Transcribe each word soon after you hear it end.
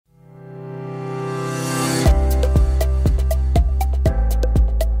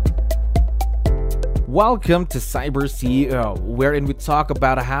Welcome to Cyber CEO, wherein we talk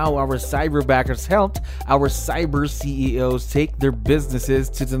about how our cyberbackers helped our cyber CEOs take their businesses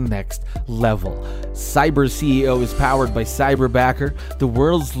to the next level. Cyber CEO is powered by Cyberbacker, the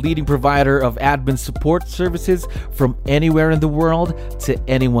world's leading provider of admin support services from anywhere in the world to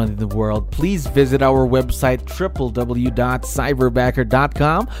anyone in the world. Please visit our website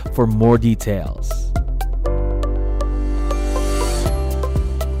www.cyberbacker.com for more details.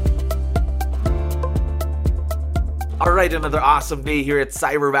 All right, another awesome day here at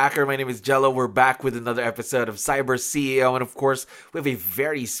Cyberbacker. My name is Jello. We're back with another episode of Cyber CEO. And of course, we have a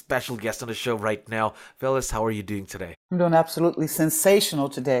very special guest on the show right now. Phyllis, how are you doing today? I'm doing absolutely sensational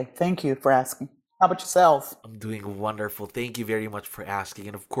today. Thank you for asking. How about yourself? I'm doing wonderful. Thank you very much for asking.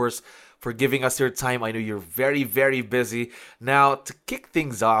 And of course, for giving us your time. I know you're very, very busy. Now, to kick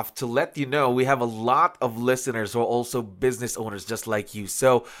things off, to let you know, we have a lot of listeners who are also business owners just like you.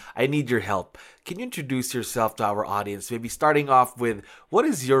 So I need your help. Can you introduce yourself to our audience? Maybe starting off with, what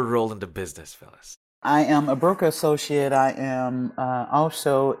is your role in the business, Phyllis? I am a broker associate. I am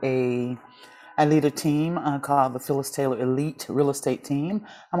I lead a team called the Phyllis Taylor Elite Real Estate Team.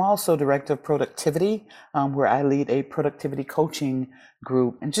 I'm also director of productivity, where I lead a productivity coaching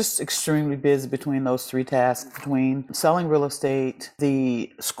group, and just extremely busy between those three tasks, between selling real estate,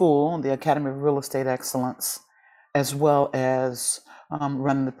 the school, the Academy of Real Estate Excellence, as well as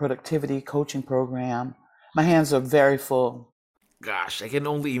running the productivity coaching program. My hands are very full. Gosh, I can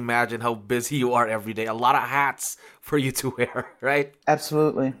only imagine how busy you are every day. A lot of hats for you to wear, right?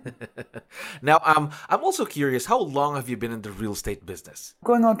 Absolutely. Now, I'm also curious, how long have you been in the real estate business?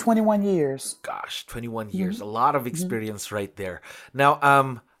 Going on 21 years. Gosh, 21 years. A lot of experience right there. Now,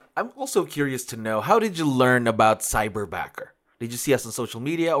 I'm also curious to know, how did you learn about Cyberbacker? Did you see us on social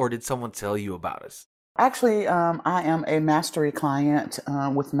media or did someone tell you about us? Actually, I am a mastery client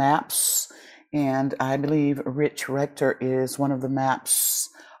with MAPS. And I believe Rich Rector is one of the MAPS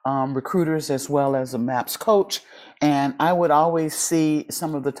recruiters as well as a MAPS coach. And I would always see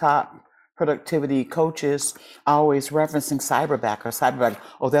some of the top productivity coaches always referencing Cyberbacker.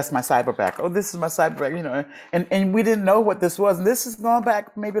 Oh, that's my Cyberbacker. Oh, this is my Cyberbacker, and we didn't know what this was. And this is going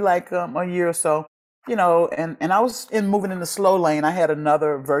back maybe like a year or so. And I was moving in the slow lane. I had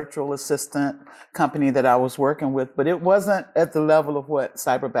another virtual assistant company that I was working with, but it wasn't at the level of what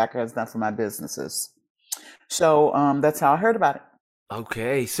Cyberbacker has done for my businesses. So that's how I heard about it.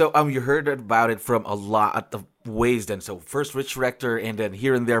 Okay, so you heard about it from a lot of ways then. So first Rich Rector and then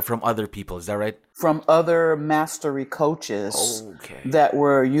here and there from other people, is that right? From other mastery coaches that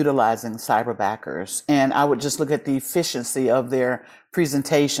were utilizing Cyberbackers. And I would just look at the efficiency of their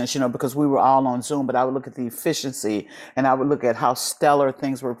presentations, because we were all on Zoom, but I would look at the efficiency and I would look at how stellar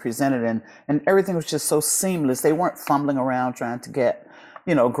things were presented and everything was just so seamless. They weren't fumbling around trying to get,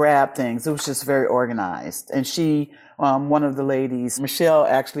 grab things. It was just very organized. And she, one of the ladies, Michelle,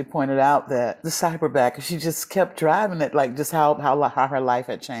 actually pointed out that the Cyberbacker, she just kept driving it, like just how her life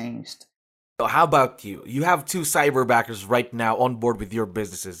had changed. So how about you? You have two Cyberbackers right now on board with your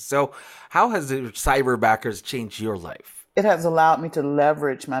businesses. So how has the Cyberbackers changed your life? It has allowed me to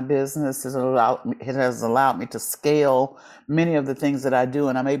leverage my business. It has allowed me to scale many of the things that I do,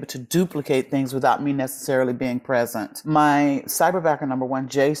 and I'm able to duplicate things without me necessarily being present. My Cyberbacker number one,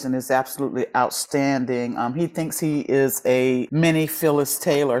 Jason, is absolutely outstanding. He thinks he is a mini Phyllis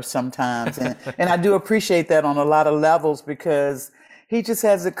Taylor sometimes, and I do appreciate that on a lot of levels because he just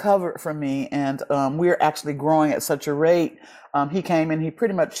has it covered for me, and we're actually growing at such a rate. He came and he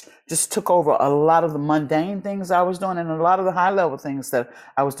pretty much just took over a lot of the mundane things I was doing and a lot of the high level things that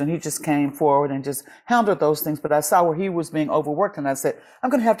I was doing. He just came forward and just handled those things. But I saw where he was being overworked and I said, I'm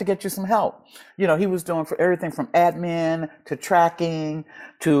going to have to get you some help. He was doing for everything from admin to tracking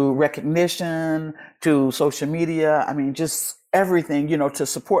to recognition to social media. I mean, just everything, to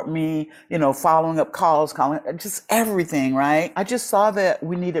support me, following up calls, just everything, right? I just saw that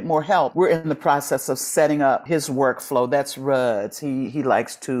we needed more help. We're in the process of setting up his workflow. That's Ruds. He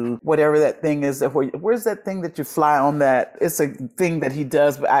likes to, whatever that thing is, where's that thing that you fly on that? It's a thing that he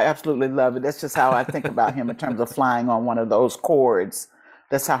does, but I absolutely love it. That's just how I think about him in terms of flying on one of those cords.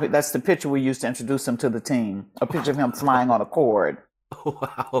 That's the picture we used to introduce him to the team. A picture of him flying on a cord.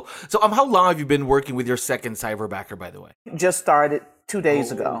 Wow. So how long have you been working with your second Cyberbacker, by the way? Just started 2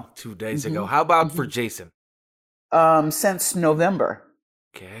 days ago. 2 days ago. How about for Jason? Since November.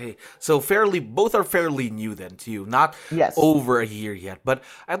 Okay. So both are fairly new then to you, not over a year yet. But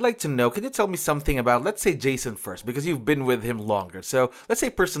I'd like to know, can you tell me something about, let's say Jason first, because you've been with him longer. So let's say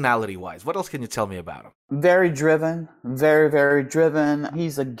personality-wise, what else can you tell me about him? Very driven, very, very driven.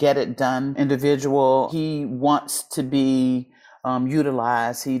 He's a get-it-done individual. He wants to be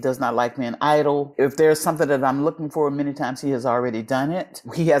utilize. He does not like being idle. If there's something that I'm looking for, many times he has already done it.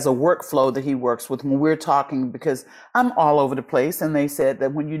 He has a workflow that he works with when we're talking, because I'm all over the place. And they said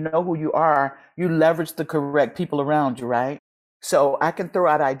that when you know who you are, you leverage the correct people around you, right? So I can throw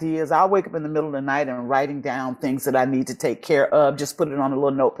out ideas. I'll wake up in the middle of the night and writing down things that I need to take care of, just put it on a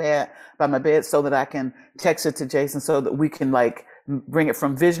little notepad by my bed so that I can text it to Jason so that we can like bring it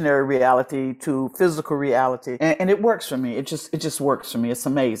from visionary reality to physical reality. And it works for me. It just works for me. It's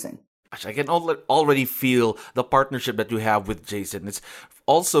amazing. Gosh, I can already feel the partnership that you have with Jason. It's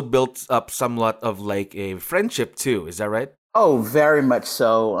also built up somewhat of like a friendship too. Is that right? Oh, very much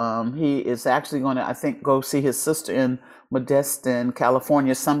so. He is actually going to, I think, go see his sister in Modesto,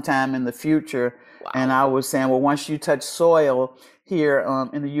 California, sometime in the future. And Wow. I was saying, well, once you touch soil here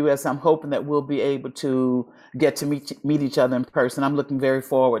in the U.S., I'm hoping that we'll be able to get to meet each other in person. I'm looking very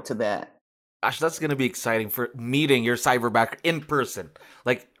forward to that. Gosh, that's gonna be exciting for meeting your cyberbacker in person,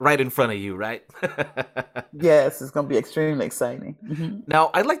 like right in front of you, right? Yes, it's going to be extremely exciting. Mhm.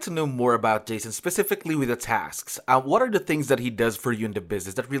 Now, I'd like to know more about Jason, specifically with the tasks. What are the things that he does for you in the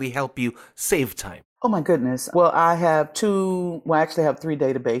business that really help you save time? Oh my goodness. Well, I have two, well, I actually have three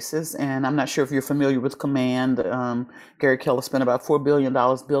databases, and I'm not sure if you're familiar with Command. Gary Keller spent about $4 billion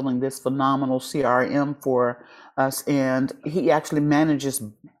building this phenomenal CRM for us, and he actually manages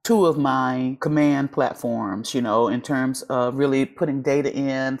two of my Command platforms, in terms of really putting data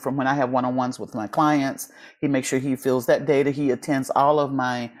in from when I have one-on-ones with my clients. He makes sure he fills that data. He attends all of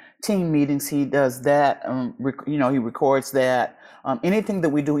my team meetings. He does that. He records that. Anything that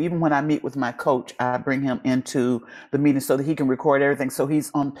we do, even when I meet with my coach, I bring him into the meeting so that he can record everything. So he's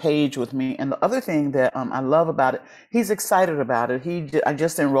on page with me. And the other thing that I love about it, he's excited about it. I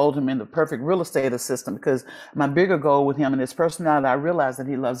just enrolled him in the perfect real estate assistant because my bigger goal with him and his personality, I realize that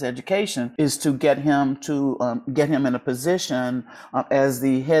he loves education, is to get him in a position as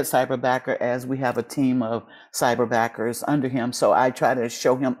the head cyberbacker, as we have a team of cyberbackers under him. So I try to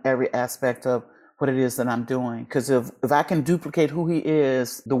show him every aspect of what it is that I'm doing. Because if I can duplicate who he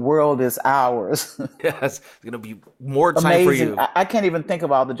is, the world is ours. Yes, it's gonna be more time for Amazing. you. I can't even think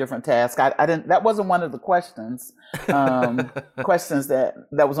of all the different tasks. I didn't. That wasn't one of the questions. Questions that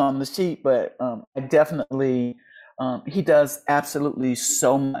was on the sheet, but I definitely. He does absolutely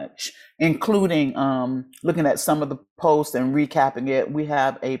so much, including looking at some of the posts and recapping it. We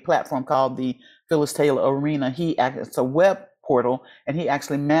have a platform called the Phyllis Taylor Arena. It's a web portal, and he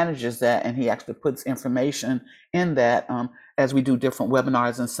actually manages that, and he actually puts information in that as we do different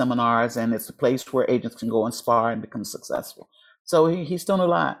webinars and seminars, and it's a place where agents can go and spar and become successful. So he's doing a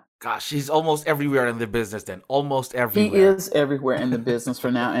lot. Gosh, he's almost everywhere in the business then. Almost He everywhere. is everywhere in the business for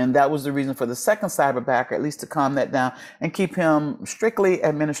now, and that was the reason for the second cyberbacker, at least to calm that down and keep him strictly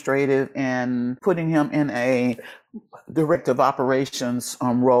administrative and putting him in a directive operations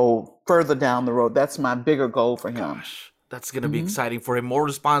role further down the road. That's my bigger goal for him. Gosh, that's gonna be hmm exciting for him. More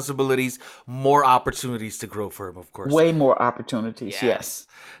responsibilities, more opportunities to grow for him, of course. Way more opportunities, Yes. yes.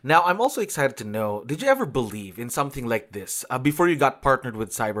 Now, I'm also excited to know, did you ever believe in something like this? Before you got partnered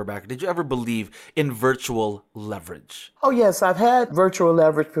with Cyberbacker, did you ever believe in virtual leverage? Oh, yes, I've had virtual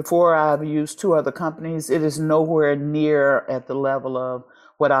leverage before. I've used two other companies. It is nowhere near at the level of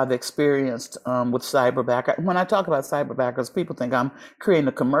what I've experienced with Cyberbacker. When I talk about Cyberbackers, people think I'm creating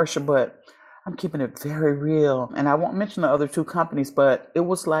a commercial, but I'm keeping it very real. And I won't mention the other two companies, but it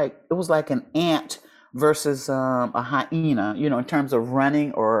was like an ant versus a hyena, in terms of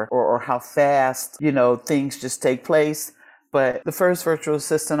running or how fast, things just take place. But the first virtual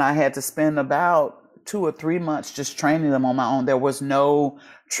assistant, I had to spend about 2 or 3 months just training them on my own. There was no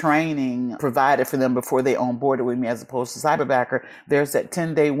training provided for them before they onboarded with me, as opposed to Cyberbacker. There's that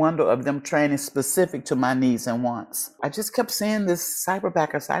 10-day window of them training specific to my needs and wants. I just kept seeing this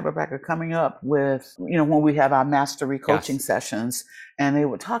Cyberbacker coming up with, when we have our mastery coaching Yes. sessions, and they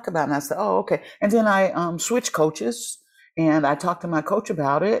would talk about it, and I said, oh, okay. And then I switched coaches. And I talked to my coach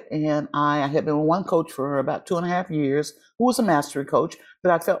about it, and I had been with one coach for about 2.5 years, who was a mastery coach,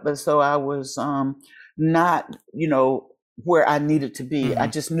 but I felt as though I was not, where I needed to be. I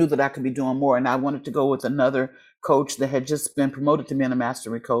hmm just knew that I could be doing more, and I wanted to go with another coach that had just been promoted to being a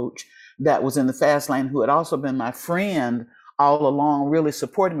mastery coach that was in the fast lane, who had also been my friend all along, really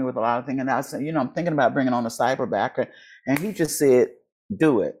supporting me with a lot of things. And I said, I'm thinking about bringing on a cyberbacker, and he just said,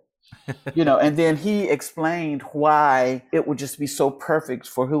 do it. And then he explained why it would just be so perfect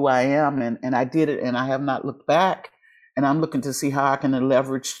for who I am. And I did it, and I have not looked back. And I'm looking to see how I can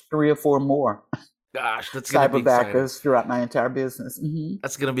leverage three or four more. Gosh, that's gonna be exciting. cyberbackers throughout my entire business.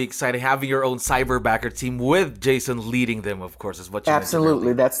 That's gonna be exciting. Having your own cyberbacker team with Jason leading them, of course, is what you mentioned Absolutely,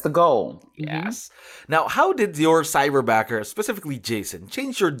 earlier. that's the goal. Yes. Now, how did your cyberbacker, specifically Jason,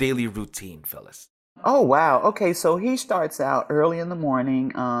 change your daily routine, Phyllis? Oh wow. Okay, so he starts out early in the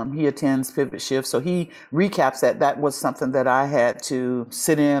morning. He attends pivot shift, so he recaps that. That was something that I had to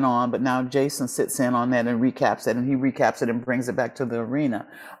sit in on, but now Jason sits in on that and recaps it, and he recaps it and brings it back to the arena.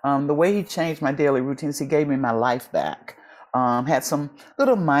 The way he changed my daily routines, he gave me my life back. Had some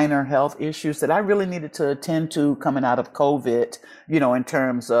little minor health issues that I really needed to attend to coming out of COVID, in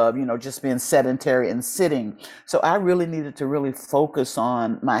terms of, just being sedentary and sitting. So I really needed to really focus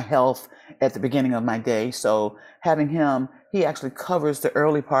on my health at the beginning of my day. So having him, he actually covers the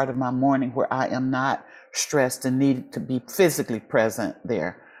early part of my morning where I am not stressed and need to be physically present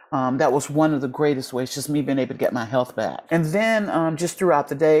there. That was one of the greatest ways, just me being able to get my health back. And then just throughout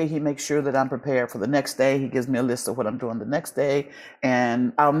the day, he makes sure that I'm prepared for the next day. He gives me a list of what I'm doing the next day.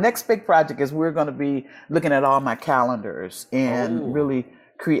 And our next big project is we're going to be looking at all my calendars and Oh, really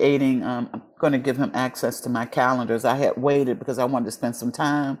creating, I'm going to give him access to my calendars. I had waited because I wanted to spend some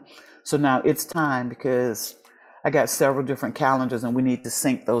time. So now it's time because I got several different calendars and we need to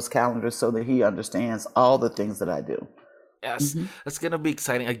sync those calendars so that he understands all the things that I do. yes. Hmm. That's gonna be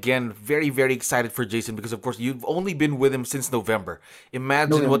exciting. Again, very, very excited for Jason because, of course, you've only been with him since November.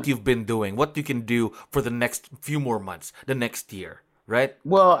 Imagine what November. you've been doing, what you can do for the next few more months, the next year, right?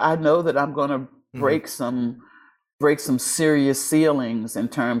 Well, I know that I'm going to Hmm. break some break some serious ceilings in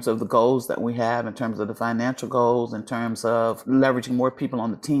terms of the goals that we have, in terms of the financial goals, in terms of leveraging more people on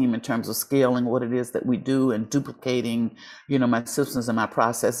the team, in terms of scaling what it is that we do and duplicating, my systems and my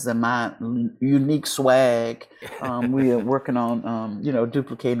processes and my unique swag. We are working on,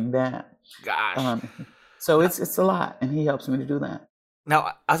 duplicating that. Gosh. Um, so it's a lot, and he helps me to do that.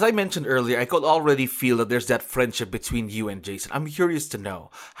 Now, as I mentioned earlier, I could already feel that there's that friendship between you and Jason. I'm curious to know,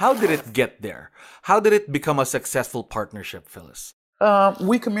 how did it get there? How did it become a successful partnership, Phyllis?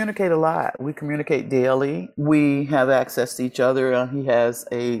 We communicate a lot. We communicate daily. We have access to each other. He has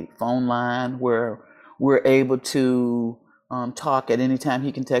a phone line where we're able to talk at any time.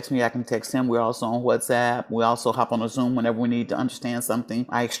 He can text me. I can text him. We're also on WhatsApp. We also hop on a Zoom whenever we need to understand something.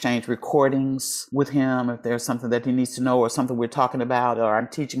 I exchange recordings with him if there's something that he needs to know or something we're talking about or I'm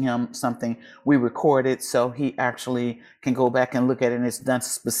teaching him something. We record it so he actually can go back and look at it and it's done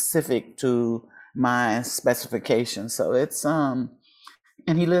specific to my specifications. So it's and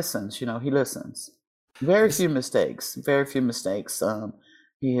he listens, he listens. Very Because few mistakes, very few mistakes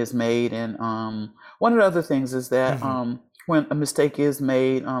he has made. And one of the other things is that mhm. when a mistake is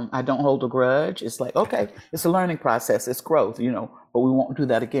made, I don't hold a grudge. It's like, okay, it's a learning process, it's growth, but we won't do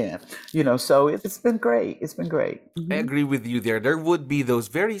that again. So it's been great. It's been great. I agree with you there. There would be those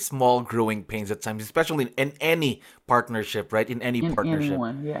very small growing pains at times, especially in any partnership, right? In any In partnership,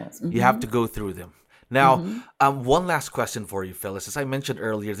 anyone, yes. you have to go through them. Now, one last question for you, Phyllis. As I mentioned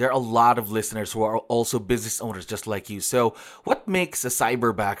earlier, there are a lot of listeners who are also business owners just like you. So, what makes a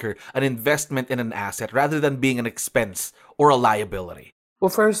cyberbacker an investment in an asset rather than being an expense or a liability? Well,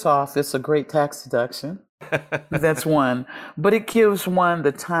 first off, it's a great tax deduction. That's one. But it gives one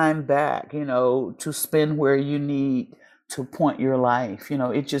the time back, to spend where you need to point your life.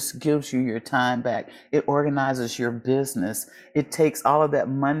 It just gives you your time back. It organizes your business. It takes all of that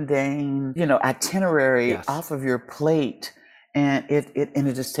mundane, itinerary Yes. off of your plate. And it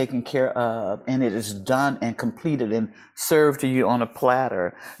is taken care of and it is done and completed and served to you on a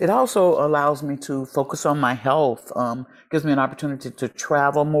platter. It also allows me to focus on my health, gives me an opportunity to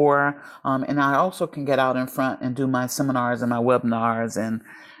travel more. And I also can get out in front and do my seminars and my webinars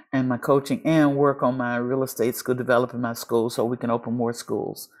and my coaching and work on my real estate school, developing my school so we can open more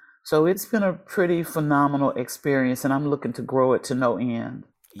schools. So it's been a pretty phenomenal experience and I'm looking to grow it to no end.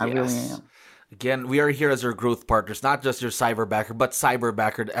 I really Yes. am. Again, we are here as your growth partners, not just your cyberbacker, but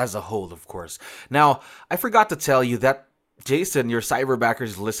cyberbacker as a whole, of course. Now, I forgot to tell you that Jason, your cyberbacker,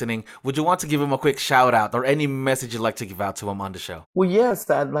 is listening. Would you want to give him a quick shout out or any message you'd like to give out to him on the show? Well, yes,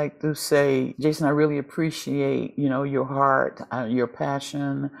 I'd like to say, Jason, I really appreciate, your heart, your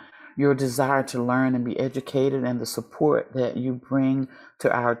passion, your desire to learn and be educated, and the support that you bring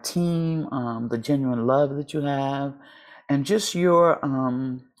to our team, the genuine love that you have, and just your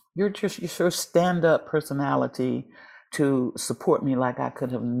stand-up personality to support me like I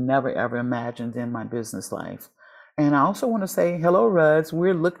could have never ever imagined in my business life. And I also want to say, hello, Ruds.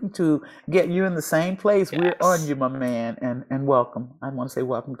 We're looking to get you in the same place. We're on Yes. you, my man, and welcome. I want to say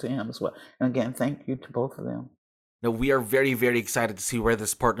welcome to him as well. And again, thank you to both of them. Now, we are very, very excited to see where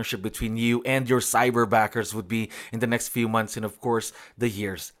this partnership between you and your cyberbackers would be in the next few months and, of course, the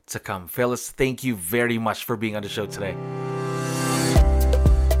years to come. Phyllis, thank you very much for being on the show today.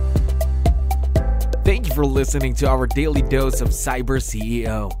 Thank you for listening to our daily dose of Cyber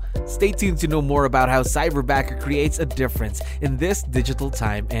CEO. Stay tuned to know more about how Cyberbacker creates a difference in this digital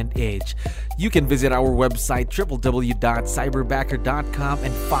time and age. You can visit our website www.cyberbacker.com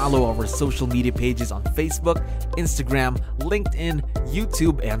and follow our social media pages on Facebook, Instagram, LinkedIn,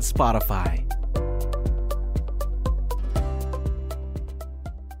 YouTube, and Spotify.